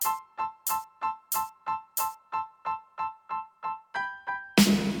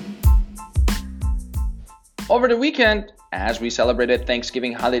Over the weekend, as we celebrated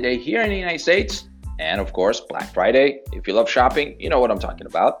Thanksgiving holiday here in the United States, and of course Black Friday, if you love shopping, you know what I'm talking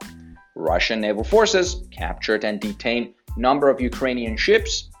about, Russian naval forces captured and detained a number of Ukrainian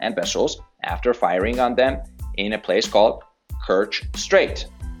ships and vessels after firing on them in a place called Kerch Strait,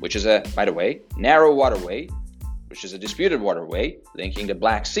 which is by the way, narrow waterway, which is a disputed waterway linking the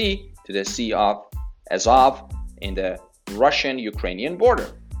Black Sea to the Sea of Azov in the Russian-Ukrainian border.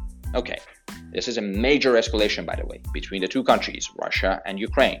 Okay, this is a major escalation, by the way, between the two countries, Russia and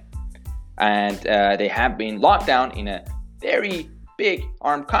Ukraine. And they have been locked down in a very big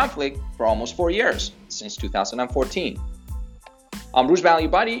armed conflict for almost 4 years, since 2014. I'm Bruce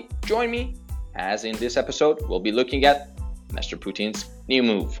Valiabadi. Join me, as in this episode, we'll be looking at Mr. Putin's new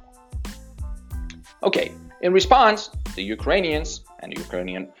move. Okay, in response, the Ukrainians and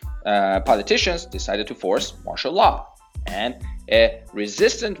Ukrainian politicians decided to force martial law. And a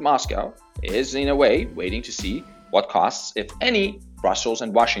resistant Moscow is, in a way, waiting to see what costs, if any, Brussels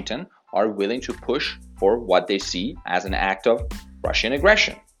and Washington are willing to push for what they see as an act of Russian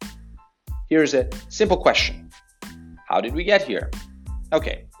aggression. Here's a simple question. How did we get here?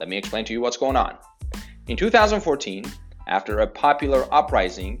 Okay, let me explain to you what's going on. In 2014, after a popular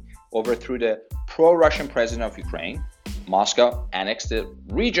uprising overthrew the pro-Russian president of Ukraine, Moscow annexed a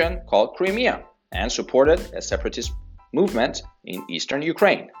region called Crimea and supported a separatist movement in eastern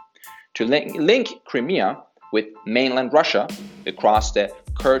Ukraine. To link Crimea with mainland Russia across the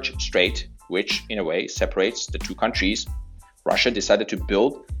Kerch Strait, which in a way separates the two countries, Russia decided to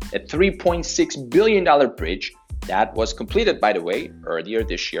build a $3.6 billion bridge that was completed, by the way, earlier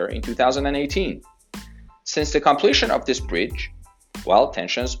this year in 2018. Since the completion of this bridge,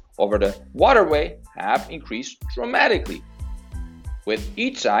 tensions over the waterway have increased dramatically, with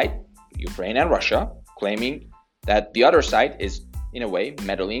each side, Ukraine and Russia, claiming that the other side is, in a way,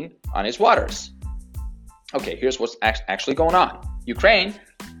 meddling on its waters. Okay, here's what's actually going on. Ukraine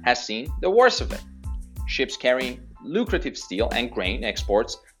has seen the worst of it. Ships carrying lucrative steel and grain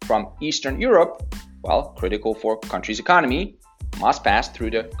exports from Eastern Europe, critical for country's economy, must pass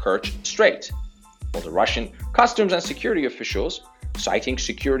through the Kerch Strait. Well, the Russian customs and security officials, citing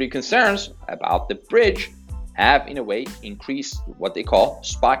security concerns about the bridge, have in a way increased what they call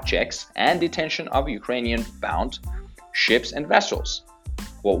spot checks and detention of Ukrainian-bound ships and vessels.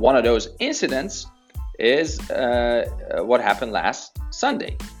 Well, one of those incidents is what happened last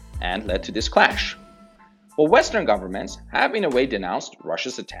Sunday and led to this clash. Well, Western governments have in a way denounced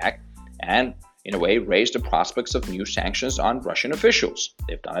Russia's attack and in a way raised the prospects of new sanctions on Russian officials.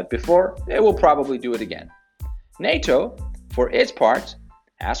 They've done it before, they will probably do it again. NATO, for its part,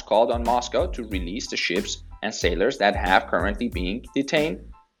 has called on Moscow to release the ships and sailors that have currently been detained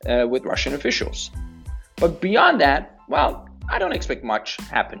with Russian officials. But beyond that, I don't expect much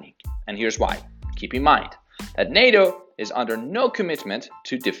happening. And here's why. Keep in mind that NATO is under no commitment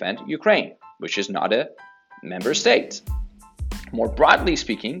to defend Ukraine, which is not a member state. More broadly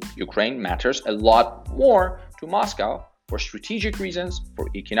speaking, Ukraine matters a lot more to Moscow for strategic reasons, for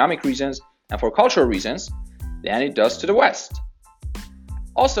economic reasons, and for cultural reasons than it does to the West.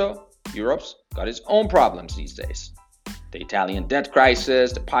 Also, Europe's got its own problems these days. The Italian debt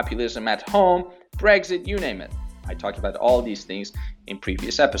crisis, the populism at home, Brexit, you name it. I talked about all these things in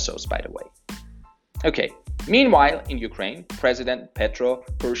previous episodes, by the way. Okay, meanwhile, in Ukraine, President Petro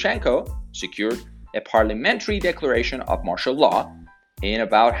Poroshenko secured a parliamentary declaration of martial law in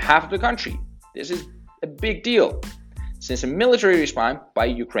about half of the country. This is a big deal, since a military response by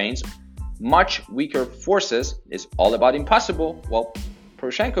Ukraine's much weaker forces is all about impossible.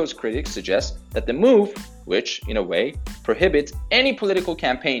 Poroshenko's critics suggest that the move, which in a way prohibits any political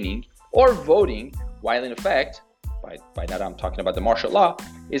campaigning or voting, while in effect, by that I'm talking about the martial law,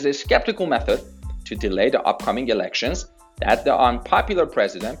 is a skeptical method to delay the upcoming elections that the unpopular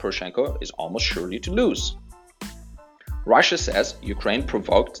president Poroshenko is almost surely to lose. Russia says Ukraine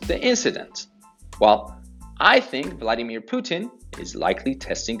provoked the incident. I think Vladimir Putin is likely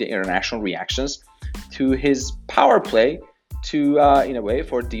testing the international reactions to his power play to, in a way,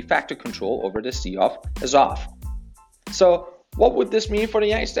 for de facto control over the Sea of Azov. So, what would this mean for the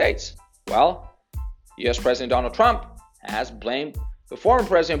United States? US President Donald Trump has blamed the former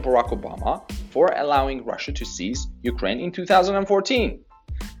President Barack Obama for allowing Russia to seize Ukraine in 2014.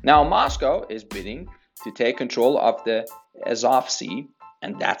 Now, Moscow is bidding to take control of the Azov Sea,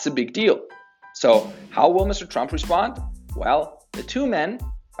 and that's a big deal. So, how will Mr. Trump respond? The two men,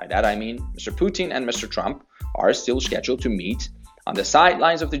 by that I mean Mr. Putin and Mr. Trump, are still scheduled to meet on the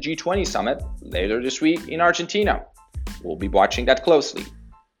sidelines of the G20 summit later this week in Argentina. We'll be watching that closely.